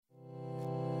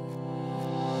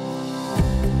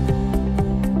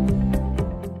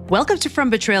Welcome to From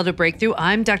Betrayal to Breakthrough.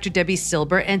 I'm Dr. Debbie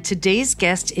Silber, and today's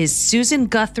guest is Susan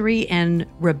Guthrie and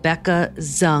Rebecca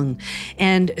Zung.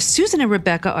 And Susan and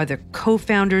Rebecca are the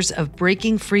co-founders of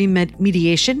Breaking Free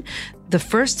Mediation, the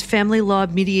first family law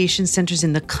mediation centers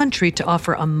in the country to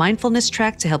offer a mindfulness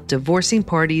track to help divorcing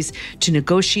parties to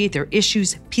negotiate their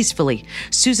issues peacefully.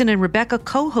 Susan and Rebecca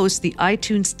co-host the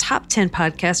iTunes Top 10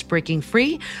 podcast, Breaking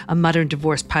Free, a modern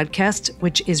divorce podcast,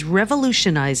 which is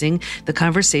revolutionizing the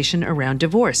conversation around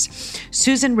divorce.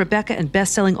 Susan, Rebecca, and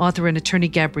best-selling author and attorney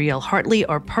Gabrielle Hartley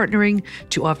are partnering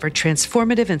to offer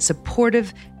transformative and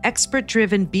supportive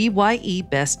expert-driven BYE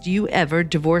Best You Ever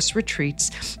divorce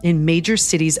retreats in major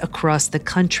cities across the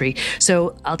country.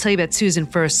 So I'll tell you about Susan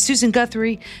first. Susan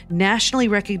Guthrie, nationally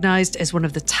recognized as one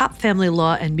of the top family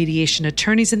law and mediation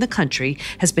attorneys in the country,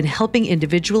 has been helping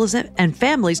individuals and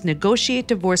families negotiate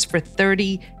divorce for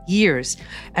 30 years.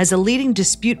 As a leading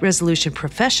dispute resolution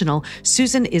professional,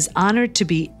 Susan is honored to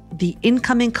be the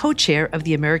incoming co-chair of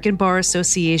the American Bar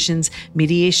Association's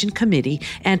Mediation Committee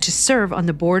and to serve on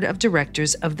the board of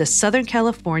directors of the Southern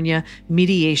California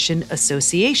Mediation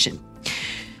Association.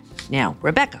 Now,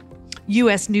 Rebecca,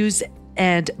 U.S. News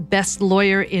and Best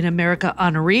Lawyer in America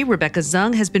honoree Rebecca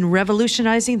Zung has been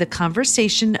revolutionizing the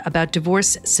conversation about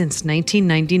divorce since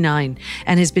 1999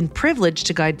 and has been privileged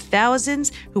to guide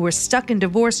thousands who are stuck in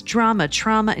divorce drama,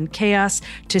 trauma, and chaos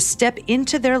to step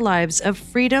into their lives of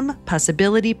freedom,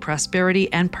 possibility,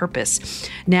 prosperity, and purpose.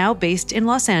 Now based in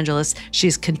Los Angeles, she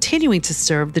is continuing to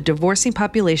serve the divorcing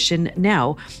population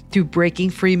now through Breaking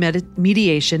Free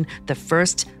Mediation, the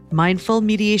first mindful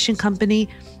mediation company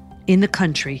in the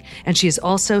country, and she is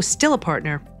also still a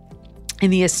partner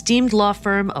in the esteemed law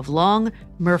firm of Long,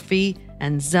 Murphy,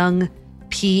 and Zung,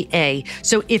 PA.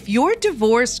 So if you're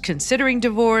divorced, considering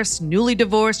divorce, newly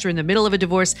divorced, or in the middle of a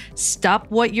divorce, stop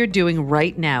what you're doing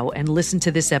right now and listen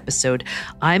to this episode.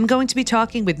 I'm going to be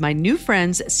talking with my new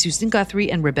friends, Susan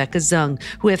Guthrie and Rebecca Zung,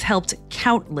 who have helped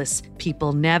countless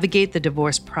people navigate the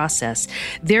divorce process.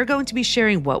 They're going to be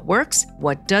sharing what works,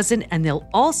 what doesn't, and they'll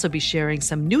also be sharing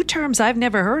some new terms I've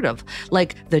never heard of,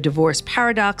 like the divorce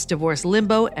paradox, divorce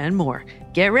limbo, and more.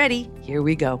 Get ready. Here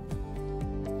we go.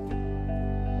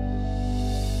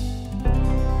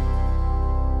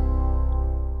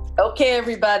 Okay,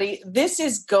 everybody, this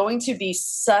is going to be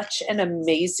such an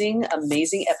amazing,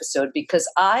 amazing episode because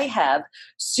I have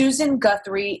Susan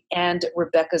Guthrie and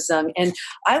Rebecca Zung, and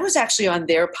I was actually on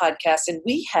their podcast, and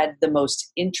we had the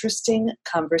most interesting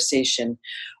conversation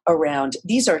around,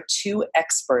 these are two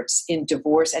experts in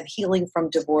divorce and healing from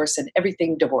divorce and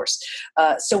everything divorce.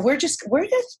 So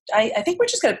I think we're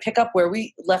just going to pick up where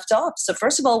we left off. So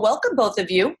first of all, welcome both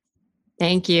of you.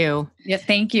 Thank you. Yeah,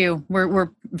 thank you. We're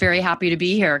very happy to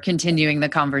be here, continuing the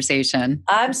conversation.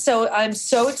 I'm so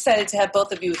excited to have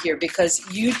both of you here because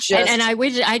you just and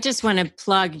I just want to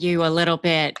plug you a little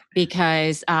bit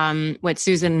because what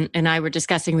Susan and I were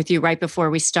discussing with you right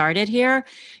before we started here,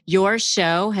 your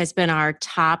show has been our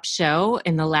top show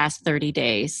in the last 30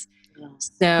 days.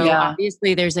 So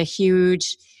Obviously there's a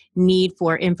huge need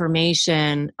for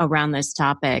information around this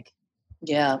topic.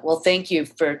 Yeah. Well, thank you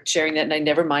for sharing that. And I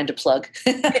never mind a plug.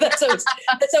 that's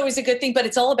always a good thing, but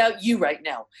it's all about you right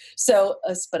now. So,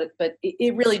 but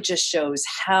it really just shows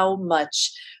how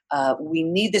much we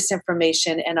need this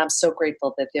information. And I'm so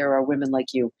grateful that there are women like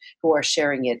you who are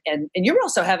sharing it. And you're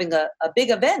also having a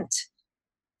big event.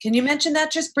 Can you mention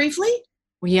that just briefly?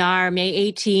 We are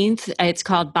May 18th. It's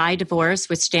called By Divorce,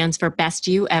 which stands for Best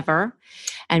You Ever.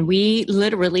 And we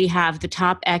literally have the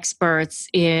top experts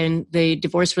in the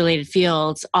divorce-related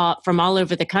fields from all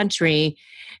over the country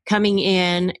coming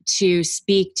in to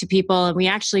speak to people. And we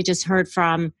actually just heard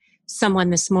from someone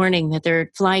this morning that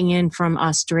they're flying in from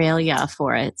Australia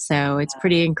for it. So it's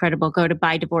pretty incredible. Go to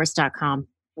bydivorce.com.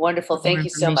 Wonderful. Thank you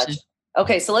so much.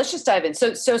 Okay, so let's just dive in.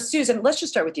 So Susan, let's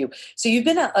just start with you. So you've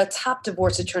been a top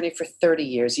divorce attorney for 30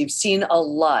 years. You've seen a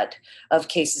lot of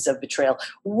cases of betrayal.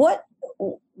 What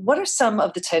are some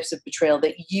of the types of betrayal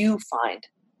that you find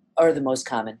are the most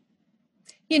common?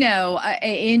 You know,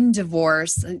 in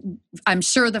divorce, I'm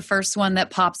sure the first one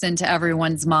that pops into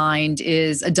everyone's mind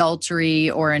is adultery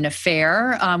or an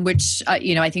affair, which,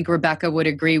 I think Rebecca would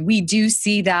agree. We do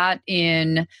see that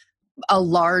in a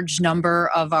large number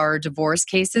of our divorce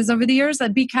cases over the years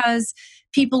because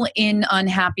people in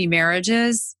unhappy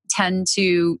marriages tend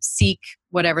to seek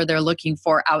whatever they're looking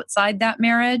for outside that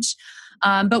marriage.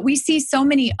 But we see so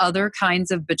many other kinds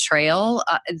of betrayal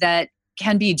that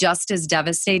can be just as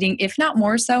devastating, if not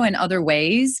more so in other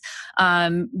ways.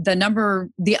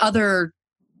 The other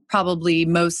probably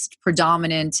most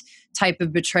predominant type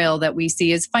of betrayal that we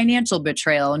see is financial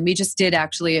betrayal. And we just did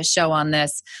actually a show on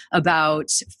this about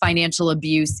financial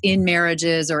abuse in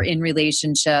marriages or in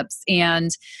relationships.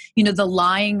 And, the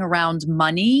lying around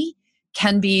money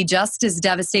can be just as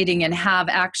devastating and have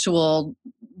actual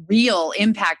real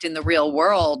impact in the real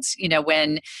world,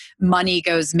 when money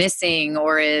goes missing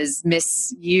or is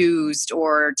misused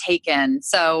or taken.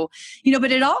 So,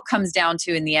 but it all comes down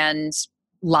to, in the end,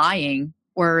 lying,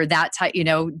 or that type,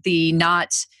 the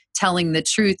not telling the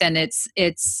truth. And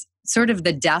it's sort of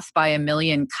the death by a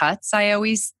million cuts, I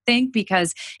always think,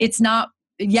 because it's not,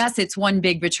 yes, it's one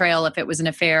big betrayal if it was an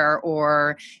affair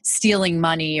or stealing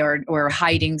money or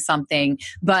hiding something,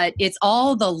 but it's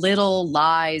all the little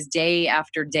lies day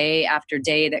after day after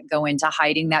day that go into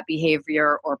hiding that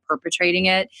behavior or perpetrating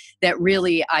it that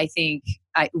really, I think,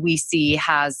 we see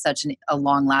has such a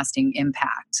long-lasting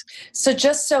impact. So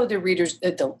just so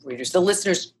the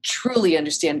listeners truly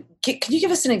understand, can you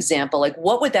give us an example? Like,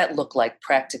 what would that look like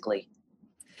practically?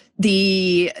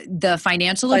 The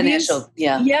financial abuse?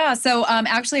 Yeah. So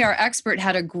actually our expert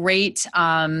had a great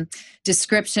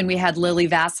description. We had Lily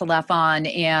Vasileff on,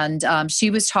 and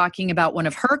she was talking about one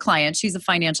of her clients. She's a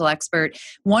financial expert.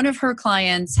 One of her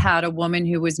clients had a woman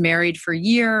who was married for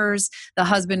years. The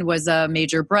husband was a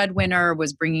major breadwinner,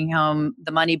 was bringing home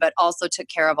the money, but also took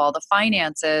care of all the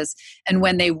finances. And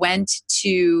when they went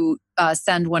to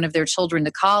send one of their children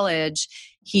to college,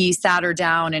 he sat her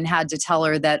down and had to tell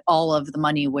her that all of the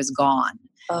money was gone.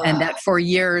 And that for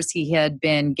years he had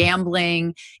been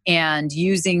gambling and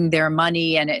using their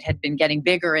money, and it had been getting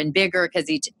bigger and bigger because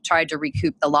he tried to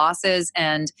recoup the losses.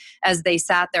 And as they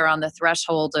sat there on the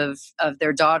threshold of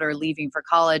their daughter leaving for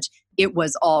college, it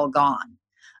was all gone.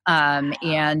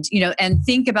 And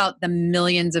think about the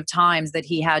millions of times that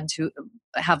he had to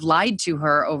have lied to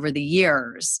her over the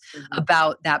years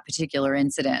about that particular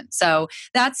incident. So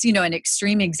that's, an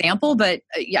extreme example, but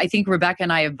I think Rebecca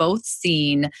and I have both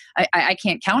seen, I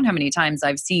can't count how many times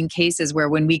I've seen cases where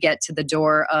when we get to the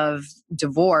door of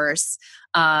divorce,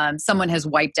 someone has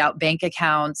wiped out bank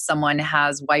accounts, someone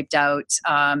has wiped out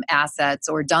assets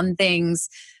or done things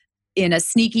in a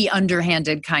sneaky,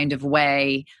 underhanded kind of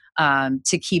way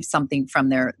to keep something from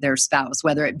their spouse,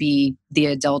 whether it be the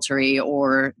adultery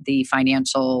or the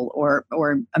financial or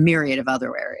a myriad of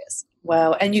other areas.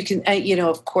 Wow. And you can,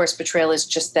 of course, betrayal is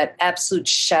just that absolute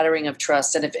shattering of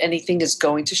trust. And if anything is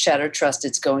going to shatter trust,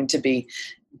 it's going to be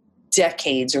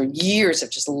decades or years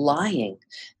of just lying.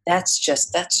 That's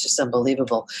just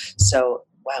unbelievable. So,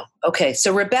 wow. Okay.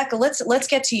 So Rebecca, let's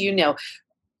get to you now.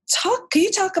 Can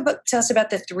you tell us about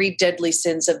the 3 deadly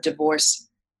sins of divorce?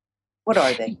 What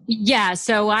are they? Yeah.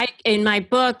 So in my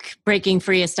book, Breaking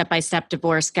Free, A Step-by-Step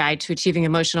Divorce Guide to Achieving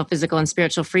Emotional, Physical, and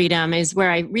Spiritual Freedom, is where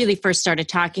I really first started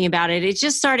talking about it. It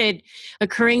just started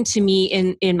occurring to me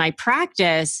in my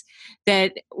practice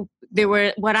that there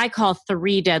were what I call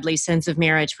 3 deadly sins of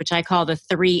marriage, which I call the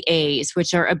 3 A's,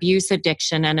 which are abuse,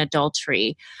 addiction, and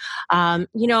adultery. In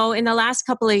the last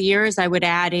couple of years, I would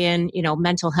add in,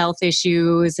 mental health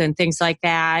issues and things like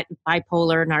that,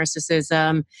 bipolar,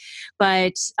 narcissism.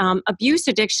 But abuse,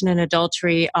 addiction, and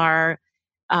adultery are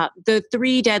the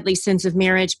 3 deadly sins of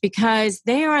marriage because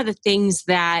they are the things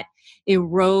that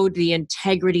erode the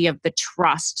integrity of the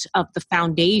trust, of the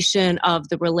foundation of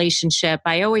the relationship.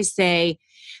 I always say,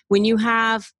 when you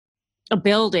have a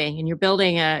building and you're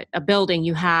building a building,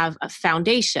 you have a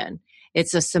foundation.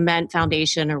 It's a cement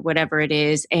foundation or whatever it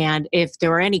is. And if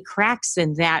there are any cracks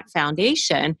in that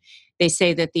foundation, they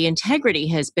say that the integrity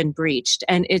has been breached.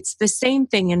 And it's the same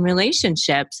thing in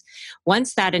relationships.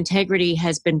 Once that integrity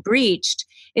has been breached,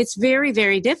 it's very,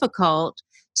 very difficult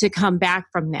to come back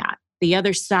from that. The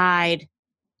other side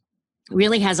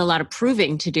really has a lot of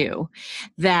proving to do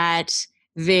that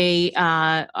they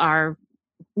are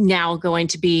now going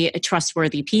to be a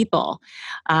trustworthy people.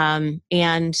 And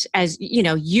as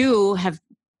you have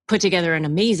put together an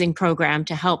amazing program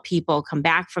to help people come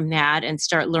back from that and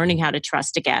start learning how to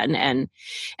trust again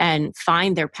and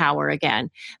find their power again.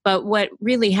 But what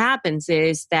really happens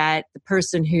is that the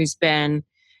person who's been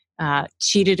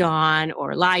cheated on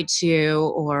or lied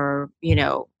to, or,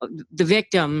 the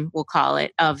victim, we'll call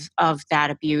it, of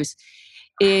that abuse,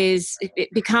 it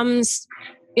becomes,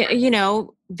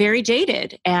 very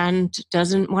jaded and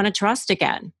doesn't want to trust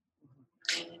again.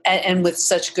 And with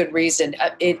such good reason.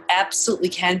 It absolutely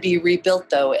can be rebuilt,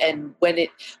 though. And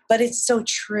but it's so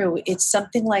true. It's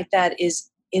something like that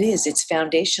it's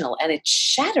foundational and it's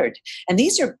shattered. And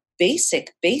these are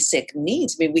basic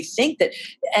needs. I mean, we think that,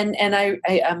 and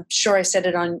I'm sure I said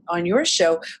it on your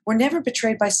show, we're never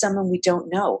betrayed by someone we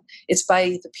don't know. It's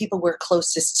by the people we're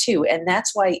closest to. And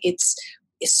that's why it's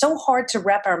it's so hard to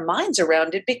wrap our minds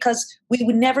around it because we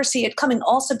would never see it coming.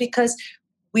 Also because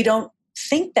we don't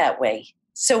think that way.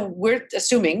 So we're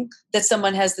assuming that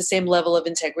someone has the same level of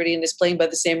integrity and is playing by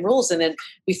the same rules. And then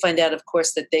we find out, of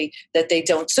course, that they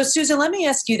don't. So Susan, let me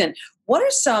ask you then, what are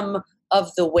some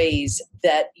of the ways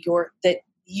that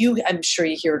I'm sure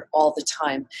you hear it all the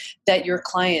time, that your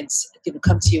clients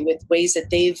come to you with ways that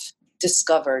they've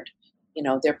discovered,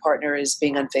 their partner is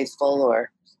being unfaithful or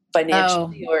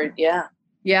financially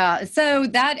Yeah. So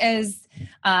that is,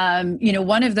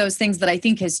 one of those things that I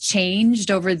think has changed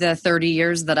over the 30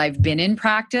 years that I've been in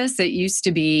practice. It used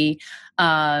to be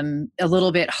a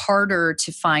little bit harder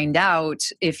to find out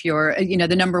if you're,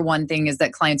 the number one thing is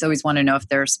that clients always want to know if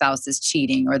their spouse is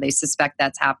cheating or they suspect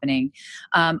that's happening.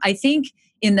 I think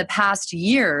in the past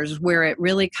years, what it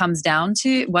really comes down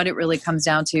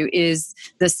to is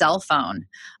the cell phone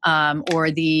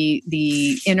or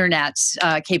the internet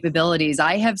capabilities.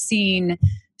 I have seen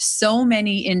so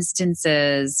many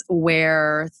instances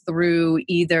where through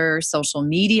either social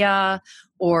media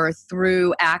or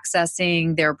through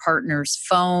accessing their partner's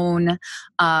phone,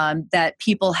 that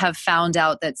people have found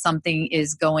out that something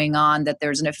is going on, that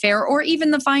there's an affair, or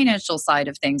even the financial side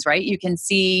of things, right? You can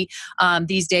see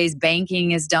these days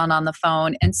banking is done on the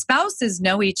phone, and spouses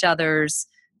know each other's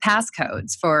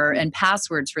passcodes and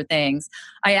passwords for things.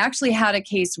 I actually had a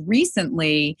case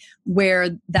recently where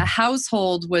the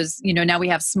household was, now we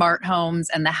have smart homes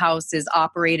and the house is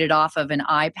operated off of an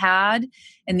iPad,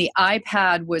 and the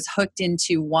iPad was hooked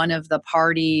into one of the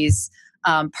parties'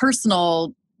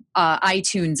 personal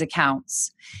iTunes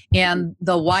accounts. And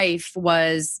the wife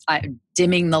was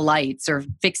dimming the lights or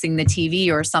fixing the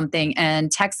TV or something,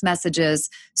 and text messages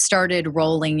started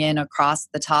rolling in across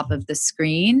the top of the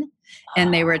screen.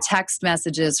 And they were text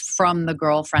messages from the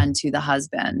girlfriend to the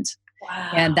husband.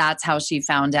 Wow. And that's how she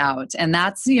found out. And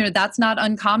that's not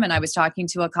uncommon. I was talking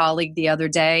to a colleague the other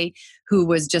day who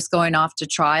was just going off to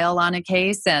trial on a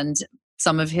case, and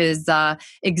some of his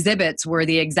exhibits were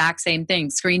the exact same thing,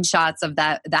 screenshots of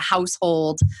the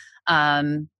household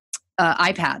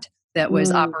iPad that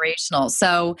was operational.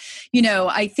 So,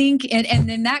 I think, and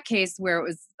in that case where it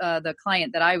was the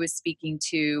client that I was speaking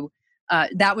to,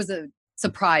 that was a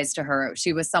surprise to her.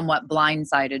 She was somewhat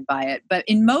blindsided by it. But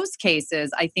in most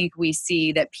cases, I think we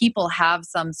see that people have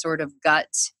some sort of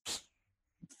gut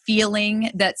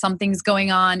feeling that something's going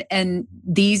on. And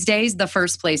these days, the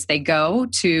first place they go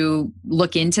to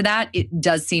look into that, it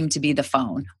does seem to be the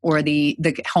phone or the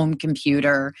home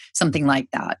computer, something like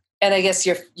that. And I guess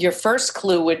your first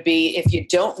clue would be if you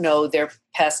don't know their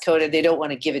passcode and they don't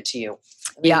want to give it to you.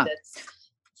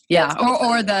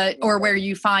 Or where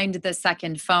you find the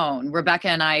second phone. Rebecca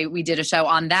and we did a show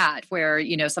on that, where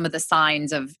some of the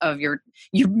signs of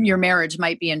your marriage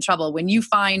might be in trouble when you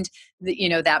find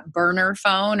that burner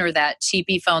phone or that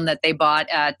cheapy phone that they bought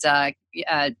at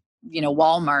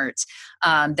Walmart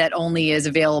that only is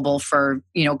available for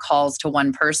calls to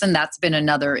one person. That's been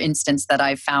another instance that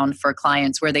I've found for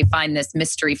clients where they find this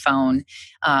mystery phone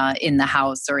in the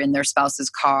house or in their spouse's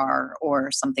car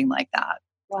or something like that.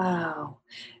 Wow.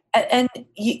 And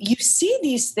you see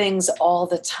these things all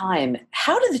the time.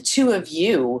 How do the two of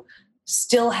you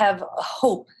still have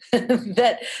hope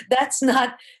that that's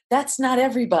not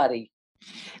everybody?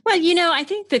 Well, I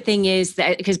think the thing is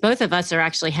that because both of us are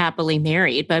actually happily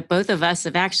married, but both of us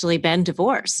have actually been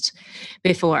divorced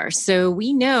before. So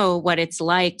we know what it's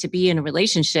like to be in a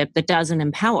relationship that doesn't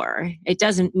empower. It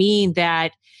doesn't mean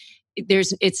that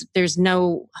there's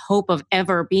no hope of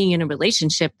ever being in a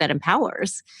relationship that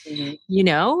empowers.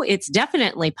 Mm-hmm. It's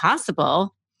definitely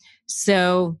possible.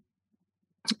 So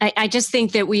I just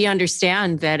think that we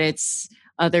understand that it's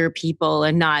other people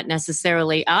and not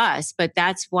necessarily us, but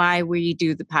that's why we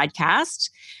do the podcast,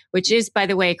 which is, by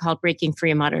the way, called Breaking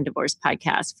Free: A Modern Divorce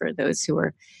Podcast, for those who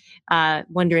are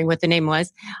wondering what the name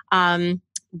was.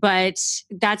 But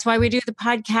that's why we do the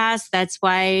podcast. That's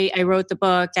why I wrote the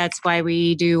book. That's why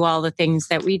we do all the things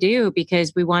that we do,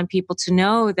 because we want people to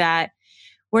know that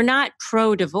we're not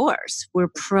pro-divorce. We're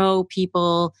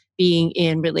pro-people being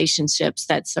in relationships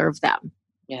that serve them.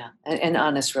 Yeah, and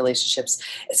honest relationships.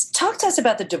 Talk to us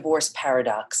about the divorce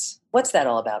paradox. What's that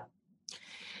all about?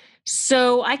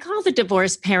 So I call the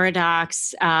divorce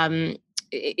paradox,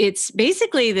 it's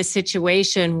basically the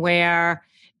situation where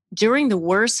during the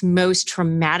worst, most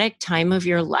traumatic time of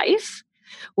your life,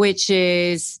 which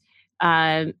is,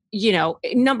 number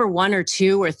 1 or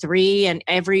 2 or 3 and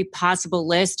every possible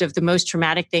list of the most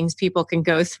traumatic things people can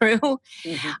go through,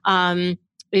 mm-hmm.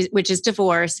 Which is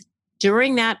divorce.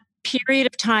 During that period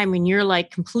of time when you're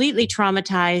like completely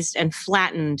traumatized and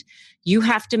flattened, you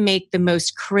have to make the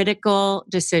most critical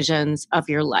decisions of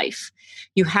your life.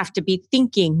 You have to be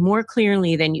thinking more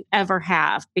clearly than you ever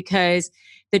have, because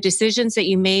the decisions that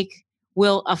you make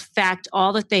will affect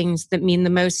all the things that mean the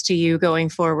most to you going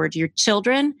forward: your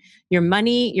children, your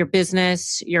money, your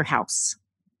business, your house.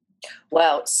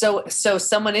 Wow. So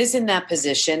someone is in that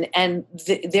position and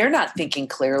they're not thinking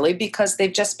clearly because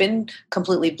they've just been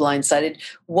completely blindsided.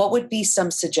 What would be some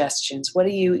suggestions? What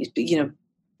do you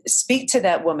speak to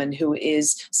that woman who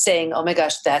is saying, oh my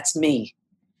gosh, that's me.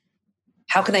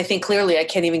 How can I think clearly? I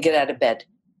can't even get out of bed.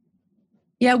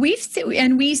 Yeah, we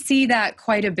see that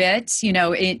quite a bit,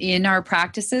 in our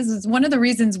practices. It's one of the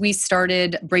reasons we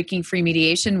started Breaking Free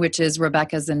Mediation, which is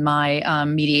Rebecca's and my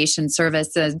mediation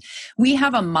service. We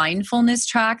have a mindfulness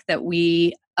track that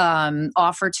we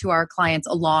offer to our clients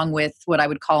along with what I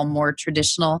would call more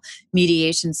traditional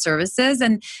mediation services.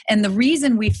 And the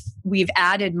reason we've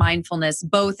added mindfulness,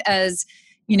 both as,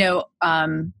 there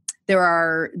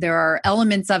are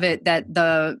elements of it that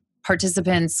the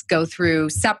participants go through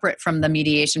separate from the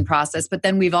mediation process, but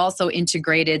then we've also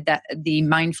integrated the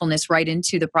mindfulness right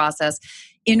into the process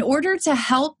in order to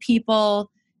help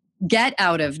people get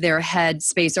out of their head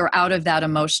space or out of that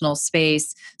emotional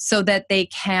space so that they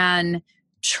can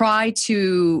try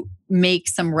to make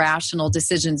some rational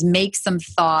decisions, make some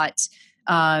thought,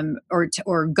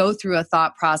 or go through a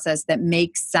thought process that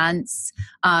makes sense,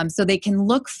 so they can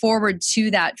look forward to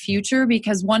that future.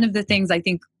 Because one of the things I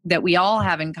think that we all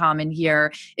have in common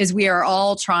here is we are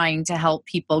all trying to help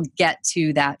people get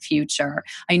to that future.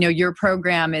 I know your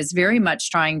program is very much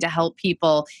trying to help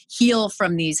people heal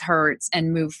from these hurts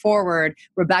and move forward.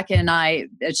 Rebecca and I,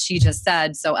 as she just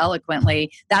said so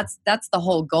eloquently, that's the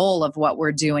whole goal of what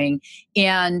we're doing.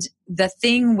 And the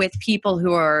thing with people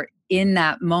who are in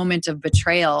that moment of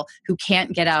betrayal, who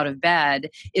can't get out of bed,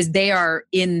 is they are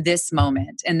in this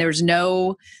moment and there's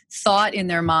no thought in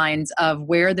their minds of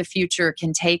where the future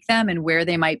can take them and where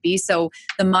they might be. So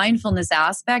the mindfulness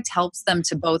aspect helps them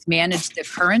to both manage the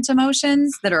current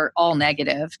emotions that are all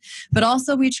negative, but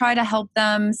also we try to help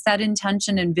them set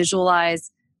intention and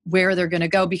visualize where they're going to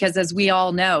go. Because as we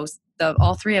all know,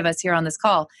 all three of us here on this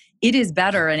call, it is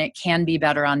better and it can be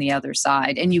better on the other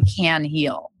side, and you can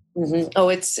heal. Mm-hmm. Oh,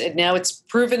 it's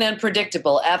proven and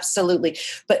predictable. Absolutely.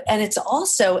 And it's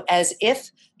also as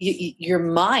if your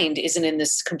mind isn't in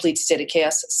this complete state of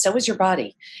chaos. So is your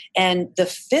body, and the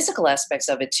physical aspects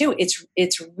of it too.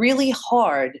 It's really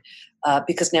hard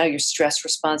because now your stress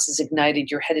response is ignited.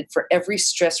 You're headed for every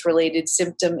stress-related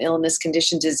symptom, illness,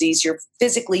 condition, disease. You're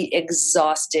physically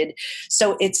exhausted.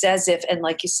 So it's as if, and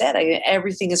like you said,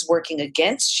 everything is working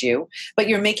against you, but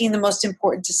you're making the most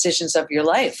important decisions of your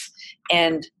life.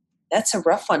 And that's a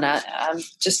rough one. I'm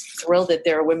just thrilled that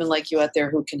there are women like you out there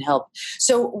who can help.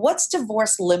 So what's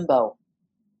divorce limbo?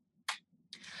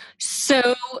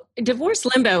 So divorce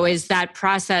limbo is that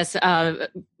process of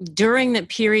during the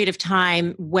period of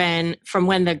time from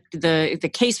when the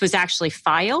case was actually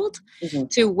filed mm-hmm.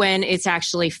 to when it's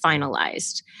actually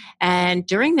finalized. And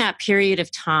during that period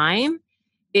of time,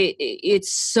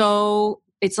 it's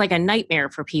like a nightmare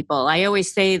for people. I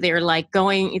always say they're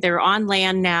on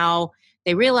land now.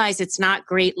 They realize it's not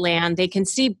great land. They can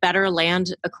see better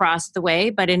land across the way,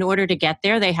 but in order to get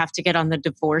there, they have to get on the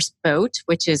divorce boat,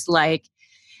 which is like,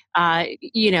 going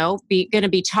to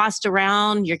be tossed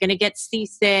around. You're going to get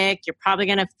seasick. You're probably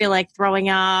going to feel like throwing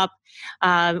up.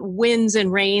 Winds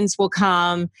and rains will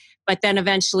come, but then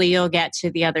eventually you'll get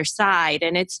to the other side.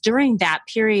 And it's during that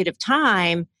period of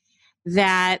time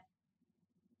that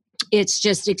it's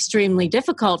just extremely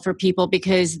difficult for people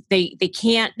because they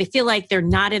feel like they're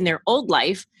not in their old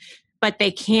life, but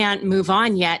they can't move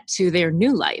on yet to their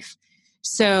new life.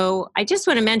 So I just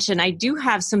want to mention, I do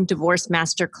have some divorce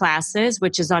master classes,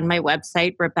 which is on my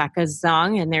website, Rebecca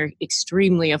Zung, and they're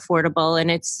extremely affordable. And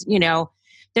it's,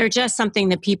 they're just something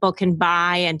that people can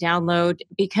buy and download,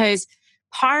 because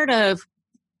part of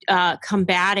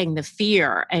combating the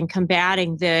fear and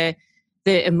combating the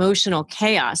emotional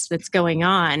chaos that's going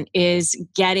on is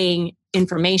getting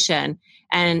information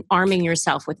and arming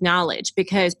yourself with knowledge,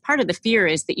 because part of the fear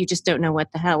is that you just don't know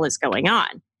what the hell is going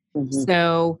on. Mm-hmm.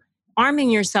 So arming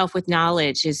yourself with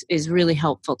knowledge is really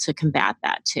helpful to combat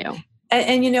that too.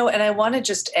 And I want to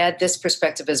just add this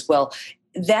perspective as well.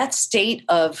 That state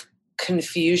of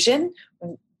confusion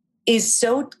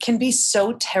can be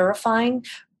so terrifying.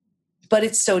 But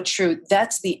it's so true.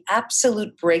 That's the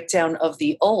absolute breakdown of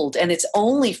the old. And it's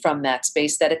only from that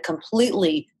space that a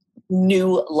completely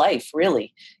new life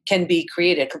really can be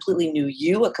created. A completely new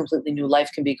you, a completely new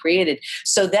life can be created.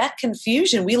 So that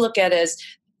confusion we look at as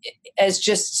as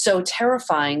just so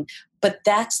terrifying, but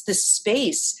that's the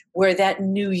space where that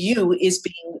new you is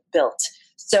being built.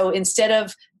 So instead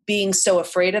of being so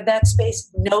afraid of that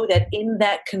space, know that in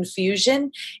that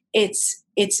confusion, it's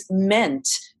meant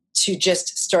to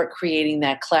just start creating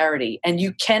that clarity. And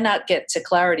you cannot get to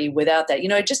clarity without that.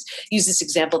 I just used this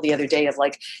example the other day of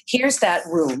like, here's that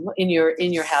room in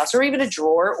your house, or even a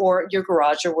drawer or your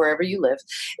garage or wherever you live,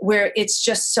 where it's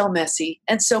just so messy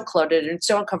and so cluttered and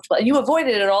so uncomfortable. And you avoid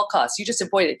it at all costs. You just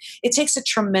avoid it. It takes a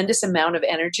tremendous amount of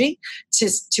energy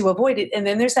to avoid it. And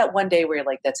then there's that one day where you're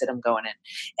like, that's it, I'm going in.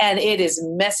 And it is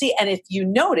messy. And if you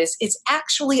notice, it's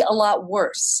actually a lot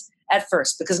worse at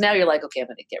first, because now you're like, okay, I'm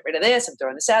going to get rid of this. I'm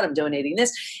throwing this out. I'm donating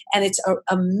this. And it's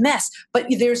a mess, but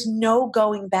there's no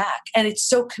going back. And it's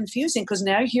so confusing because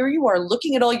now here you are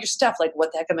looking at all your stuff. Like,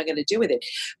 what the heck am I going to do with it?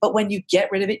 But when you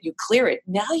get rid of it, you clear it.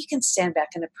 Now you can stand back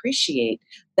and appreciate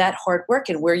that hard work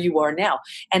and where you are now.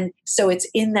 And so it's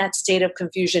in that state of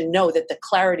confusion. Know that the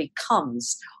clarity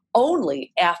comes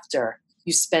only after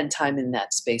you spend time in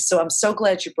that space. So I'm so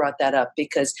glad you brought that up,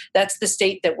 because that's the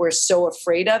state that we're so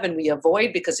afraid of and we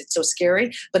avoid because it's so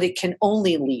scary, but it can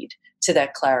only lead to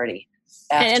that clarity.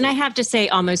 And I have to say,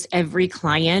 almost every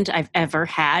client I've ever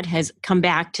had has come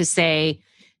back to say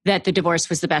that the divorce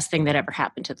was the best thing that ever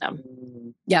happened to them.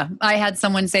 Yeah, I had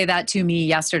someone say that to me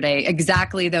yesterday.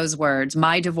 Exactly those words.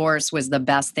 My divorce was the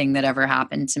best thing that ever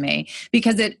happened to me,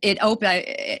 because it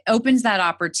opens that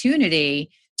opportunity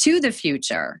to the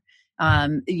future.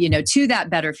 To that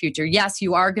better future. Yes,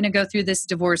 you are going to go through this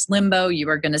divorce limbo. You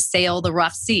are going to sail the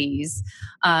rough seas.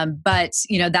 But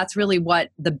that's really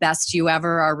what the Best You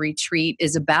Ever, our retreat,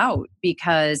 is about,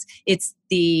 because it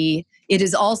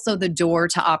is also the door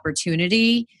to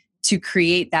opportunity to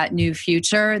create that new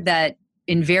future that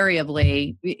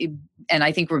invariably, and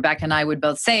I think Rebecca and I would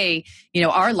both say,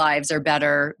 our lives are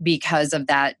better because of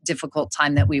that difficult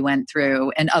time that we went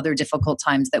through and other difficult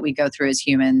times that we go through as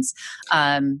humans.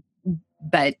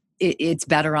 But it's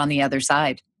better on the other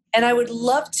side. And I would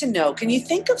love to know, can you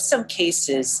think of some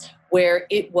cases where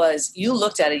it was, you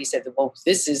looked at it, you said, well,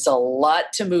 this is a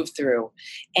lot to move through.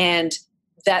 And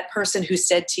that person who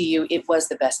said to you, it was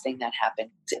the best thing that happened.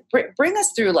 Bring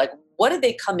us through, like, what did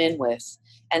they come in with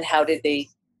and how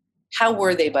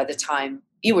were they by the time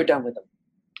you were done with them?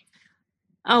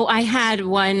 Oh, I had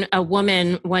a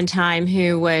woman one time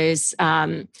who was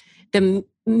the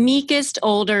meekest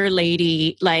older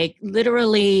lady, like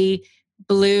literally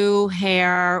blue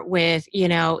hair with,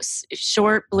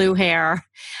 short blue hair,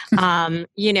 in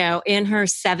her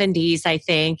 70s, I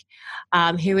think,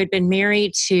 who had been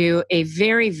married to a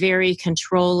very, very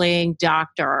controlling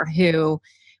doctor who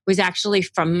was actually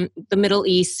from the Middle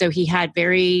East. So he had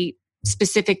very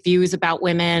specific views about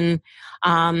women.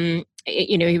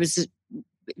 He was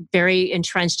very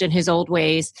entrenched in his old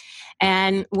ways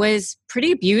and was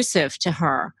pretty abusive to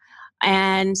her.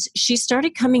 And she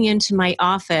started coming into my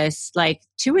office like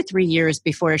 2 or 3 years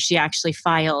before she actually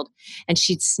filed. And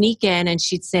she'd sneak in and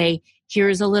she'd say,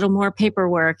 here's a little more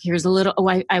paperwork. Here's a little,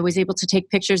 I was able to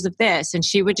take pictures of this. And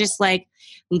she would just like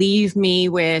leave me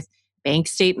with bank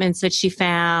statements that she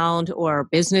found or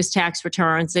business tax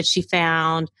returns that she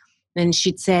found. And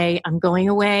she'd say, I'm going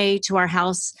away to our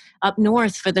house up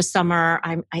north for the summer.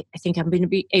 I think I'm going to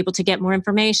be able to get more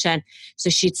information. So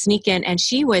she'd sneak in, and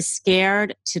she was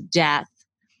scared to death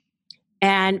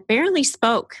and barely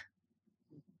spoke.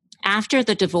 After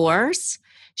the divorce,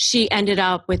 she ended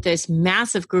up with this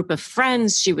massive group of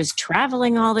friends. She was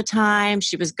traveling all the time.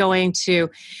 She was going to,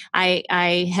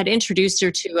 I had introduced her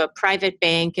to a private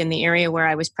bank in the area where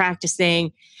I was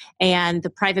practicing. And the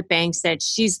private bank said,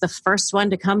 she's the first one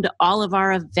to come to all of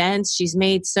our events. She's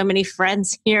made so many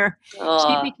friends here.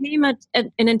 She became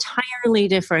an entirely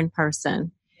different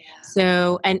person. Yeah.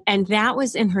 So, and that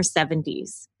was in her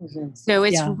 70s. Mm-hmm. So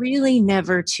it's really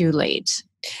never too late.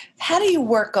 How do you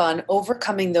work on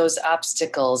overcoming those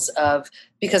obstacles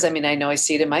because I know I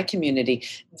see it in my community.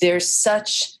 There's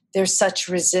such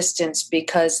resistance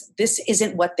because this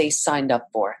isn't what they signed up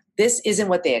for. This isn't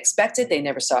what they expected. They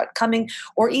never saw it coming.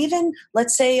 Or even,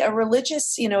 let's say, a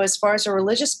religious, as far as a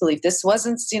religious belief, this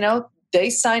wasn't, they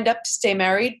signed up to stay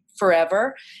married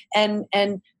forever. And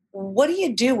what do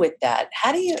you do with that?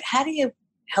 How do you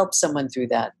help someone through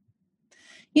that?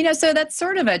 So that's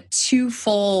sort of a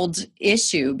twofold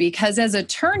issue, because as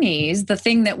attorneys, the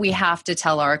thing that we have to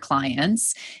tell our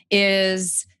clients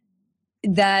is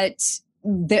that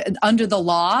under the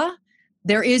law,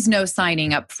 there is no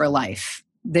signing up for life.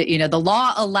 The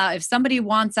law if somebody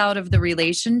wants out of the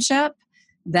relationship,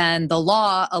 then the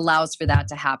law allows for that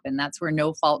to happen. That's where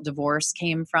no fault divorce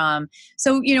came from.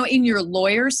 So, in your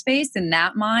lawyer space, in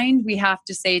that mind, we have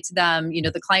to say to them,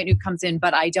 the client who comes in,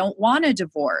 but I don't want a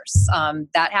divorce.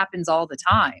 That happens all the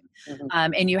time.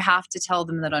 And you have to tell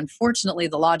them that unfortunately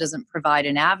the law doesn't provide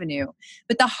an avenue.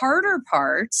 But the harder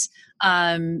part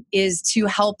is to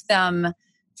help them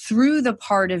through the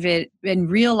part of it and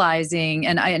realizing,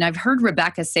 and I've heard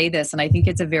Rebecca say this, and I think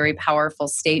it's a very powerful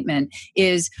statement,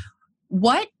 is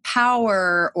what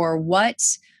power or what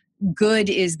good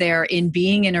is there in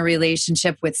being in a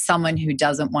relationship with someone who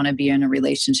doesn't want to be in a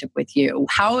relationship with you?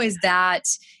 How is that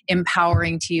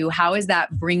empowering to you? How is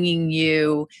that bringing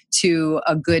you to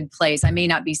a good place? I may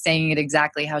not be saying it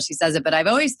exactly how she says it, but I've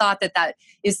always thought that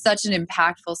is such an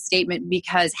impactful statement,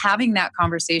 because having that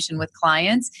conversation with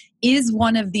clients is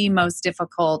one of the most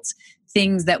difficult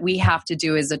things that we have to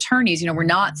do as attorneys. We're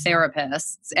not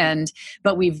therapists,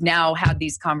 but we've now had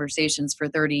these conversations for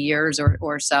 30 years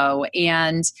or so.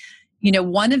 And,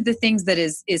 one of the things that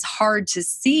is hard to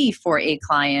see for a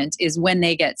client is when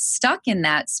they get stuck in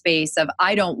that space of,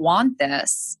 I don't want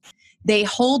this, they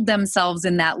hold themselves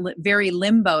in that very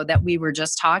limbo that we were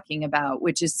just talking about,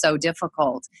 which is so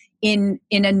difficult in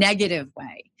a negative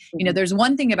way. There's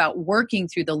one thing about working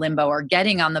through the limbo or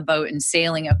getting on the boat and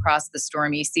sailing across the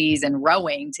stormy seas and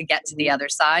rowing to get to the other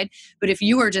side. But if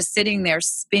you are just sitting there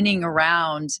spinning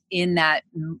around in that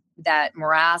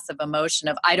morass of emotion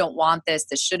of, I don't want this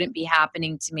shouldn't be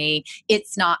happening to me,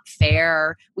 it's not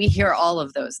fair, we hear all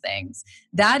of those things.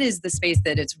 That is the space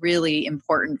that it's really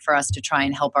important for us to try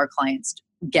and help our clients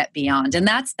get beyond. And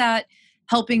that's that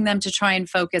helping them to try and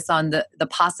focus on the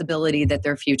possibility that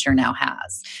their future now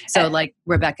has. So like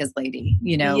Rebecca's lady,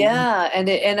 Yeah.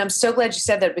 And I'm so glad you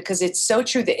said that, because it's so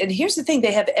true. And here's the thing,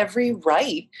 they have every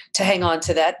right to hang on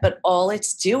to that, but all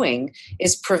it's doing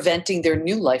is preventing their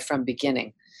new life from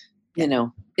beginning.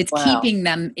 It's keeping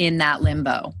them in that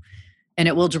limbo. And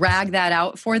it will drag that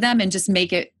out for them and just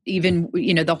make it even,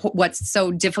 what's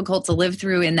so difficult to live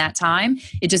through in that time,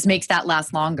 it just makes that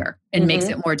last longer and makes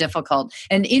it more difficult.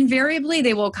 And invariably,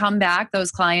 they will come back,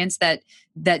 those clients that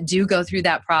do go through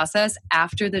that process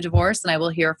after the divorce, and I will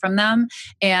hear from them,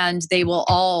 and they will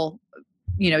all,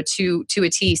 to a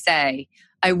T say,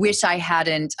 I wish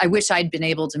I'd been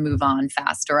able to move on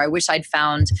faster. I wish I'd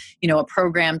found, a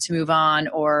program to move on,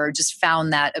 or just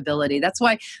found that ability. That's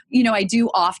why, I do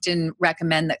often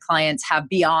recommend that clients have,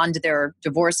 beyond their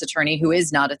divorce attorney, who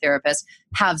is not a therapist,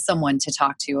 have someone to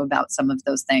talk to about some of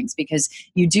those things, because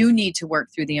you do need to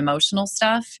work through the emotional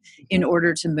stuff in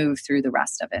order to move through the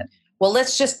rest of it. Well,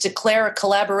 let's just declare a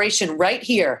collaboration right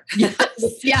here. Yes.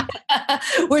 Yeah.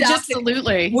 We're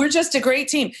Absolutely. We're just a great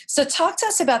team. So talk to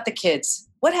us about the kids.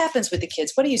 What happens with the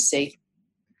kids? What do you see?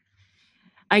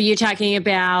 Are you talking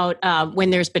about when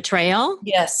there's betrayal?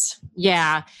 Yes.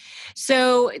 Yeah.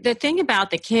 So the thing about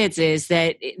the kids is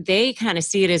that they kind of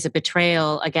see it as a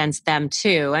betrayal against them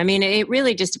too. I mean, it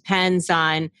really just depends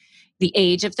on the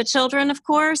age of the children, of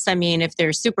course. I mean, if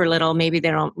they're super little, maybe they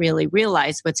don't really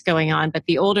realize what's going on. But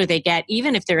the older they get,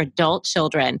 even if they're adult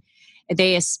children,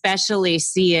 they especially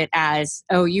see it as,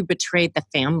 oh, you betrayed the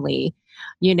family,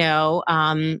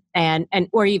 and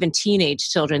or even teenage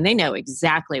children. They know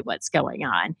exactly what's going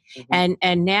on. Mm-hmm.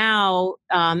 And now,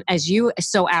 as you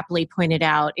so aptly pointed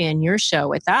out in your show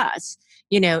with us,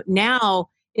 now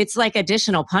it's like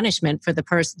additional punishment for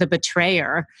the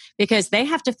betrayer, because they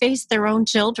have to face their own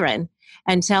children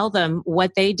and tell them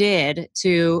what they did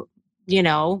to,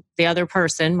 the other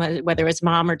person, whether it's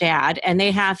mom or dad, and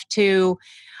they have to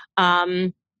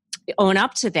own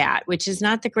up to that, which is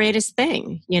not the greatest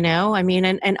thing, I mean,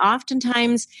 and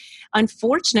oftentimes,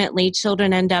 unfortunately,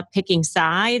 children end up picking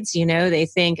sides. They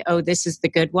think, oh, this is the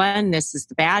good one, this is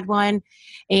the bad one.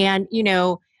 And,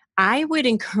 I would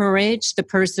encourage the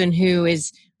person who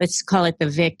is, let's call it the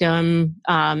victim.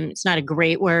 It's not a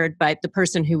great word, but the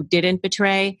person who didn't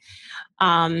betray.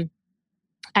 I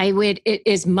would,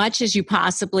 as much as you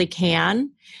possibly can,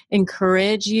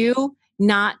 encourage you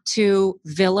not to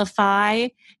vilify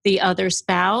the other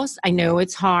spouse. I know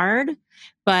it's hard,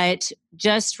 but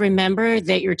just remember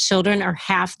that your children are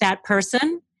half that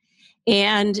person,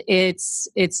 and it's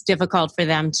difficult for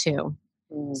them too.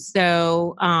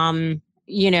 So,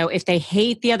 if they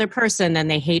hate the other person, then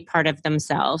they hate part of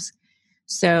themselves.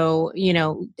 So,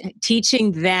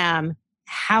 teaching them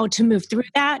how to move through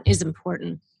that is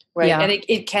important. Right. Yeah. And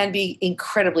it can be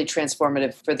incredibly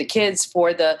transformative for the kids,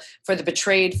 for the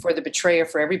betrayed, for the betrayer,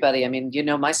 for everybody. I mean,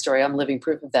 my story, I'm living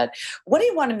proof of that. What do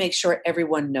you want to make sure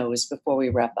everyone knows before we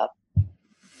wrap up?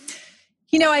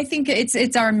 I think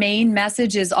it's our main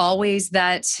message is always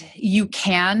that you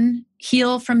can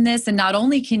heal from this. And not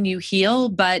only can you heal,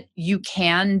 but you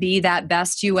can be that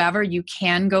best you ever. You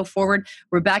can go forward.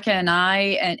 Rebecca and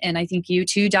I, and I think you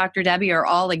too, Dr. Debbie, are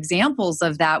all examples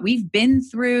of that. We've been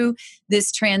through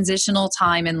this transitional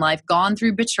time in life, gone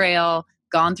through betrayal,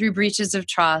 gone through breaches of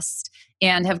trust,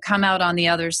 and have come out on the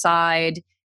other side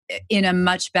in a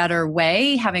much better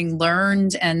way, having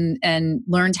learned and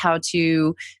learned how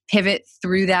to pivot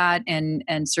through that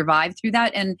and survive through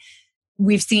that. And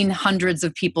we've seen hundreds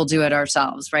of people do it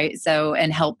ourselves, right? So,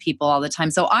 and help people all the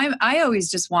time. So I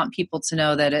always just want people to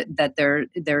know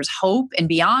that there's hope, and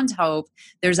beyond hope,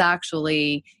 there's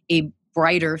actually a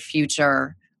brighter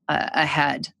future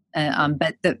ahead.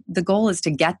 But the goal is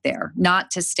to get there,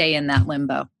 not to stay in that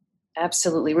limbo.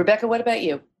 Absolutely. Rebecca, what about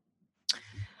you?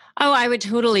 Oh, I would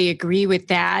totally agree with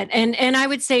that. And I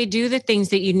would say do the things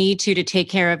that you need to take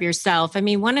care of yourself. I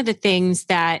mean, one of the things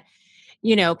that,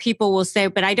 people will say,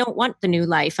 but I don't want the new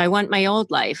life. I want my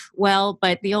old life. Well,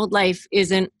 but the old life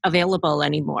isn't available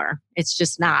anymore. It's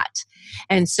just not.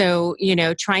 And so,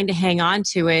 trying to hang on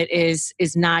to it is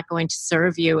not going to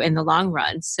serve you in the long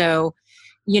run. So,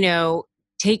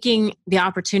 taking the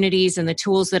opportunities and the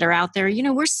tools that are out there,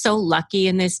 we're so lucky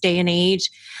in this day and age.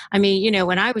 I mean,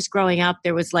 when I was growing up,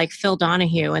 there was like Phil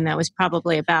Donahue, and that was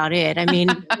probably about it. I mean,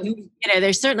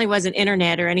 there certainly wasn't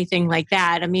internet or anything like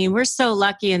that. I mean, we're so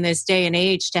lucky in this day and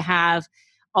age to have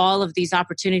all of these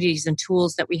opportunities and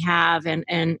tools that we have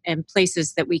and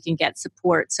places that we can get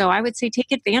support. So I would say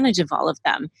take advantage of all of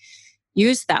them,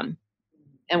 use them.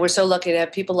 And we're so lucky to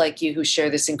have people like you who share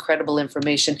this incredible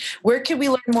information. Where can we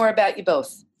learn more about you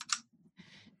both?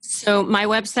 So my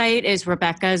website is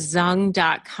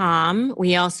RebeccaZung.com.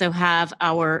 We also have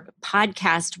our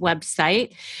podcast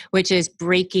website, which is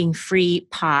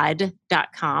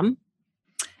BreakingFreePod.com.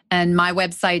 And my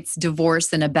website's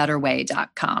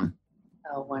DivorceInABetterWay.com.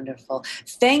 Oh, wonderful.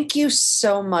 Thank you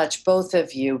so much, both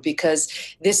of you, because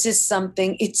this is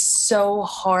something, it's so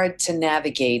hard to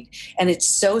navigate, and it's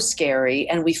so scary,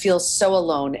 and we feel so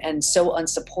alone and so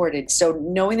unsupported. So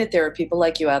knowing that there are people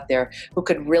like you out there who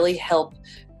could really help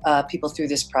people through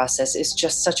this process is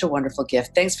just such a wonderful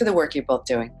gift. Thanks for the work you're both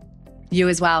doing. You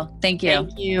as well. Thank you.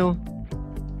 Thank you.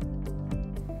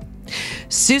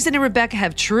 Susan and Rebecca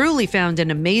have truly found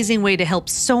an amazing way to help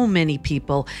so many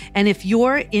people. And if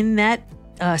you're in that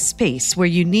space where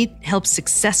you need help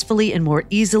successfully and more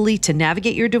easily to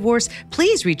navigate your divorce,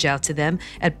 please reach out to them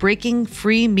at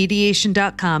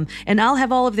breakingfreemediation.com, and I'll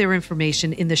have all of their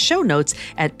information in the show notes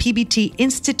at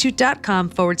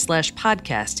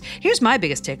pbtinstitute.com/podcast. Here's my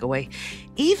biggest takeaway.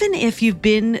 Even if you've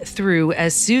been through,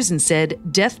 as Susan said,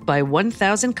 death by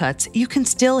 1,000 cuts, you can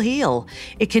still heal.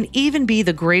 It can even be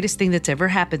the greatest thing that's ever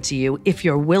happened to you if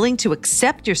you're willing to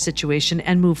accept your situation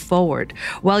and move forward.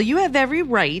 While you have every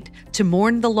right to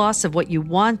mourn the loss of what you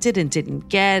wanted and didn't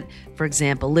get, for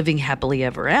example, living happily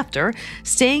ever after,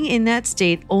 staying in that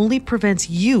state only prevents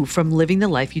you from living the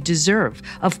life you deserve.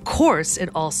 Of course, it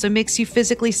also makes you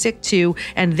physically sick too,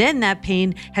 and then that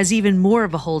pain has even more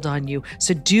of a hold on you.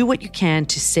 So do what you can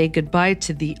to say goodbye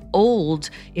to the old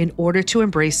in order to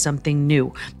embrace something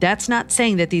new. That's not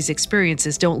saying that these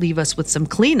experiences don't leave us with some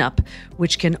cleanup,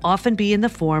 which can often be in the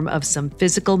form of some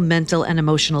physical, mental, and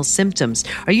emotional symptoms.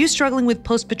 Are you struggling with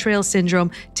post-betrayal syndrome?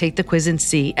 Take the quiz and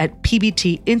see at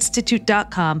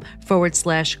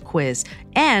pbtinstitute.com/quiz.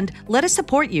 And let us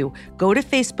support you. Go to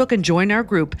Facebook and join our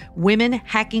group, Women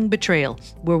Hacking Betrayal,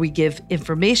 where we give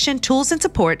information, tools, and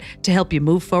support to help you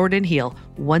move forward and heal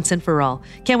once and for all.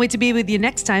 Can't wait to be with you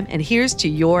next time, and here's to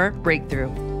your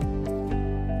breakthrough.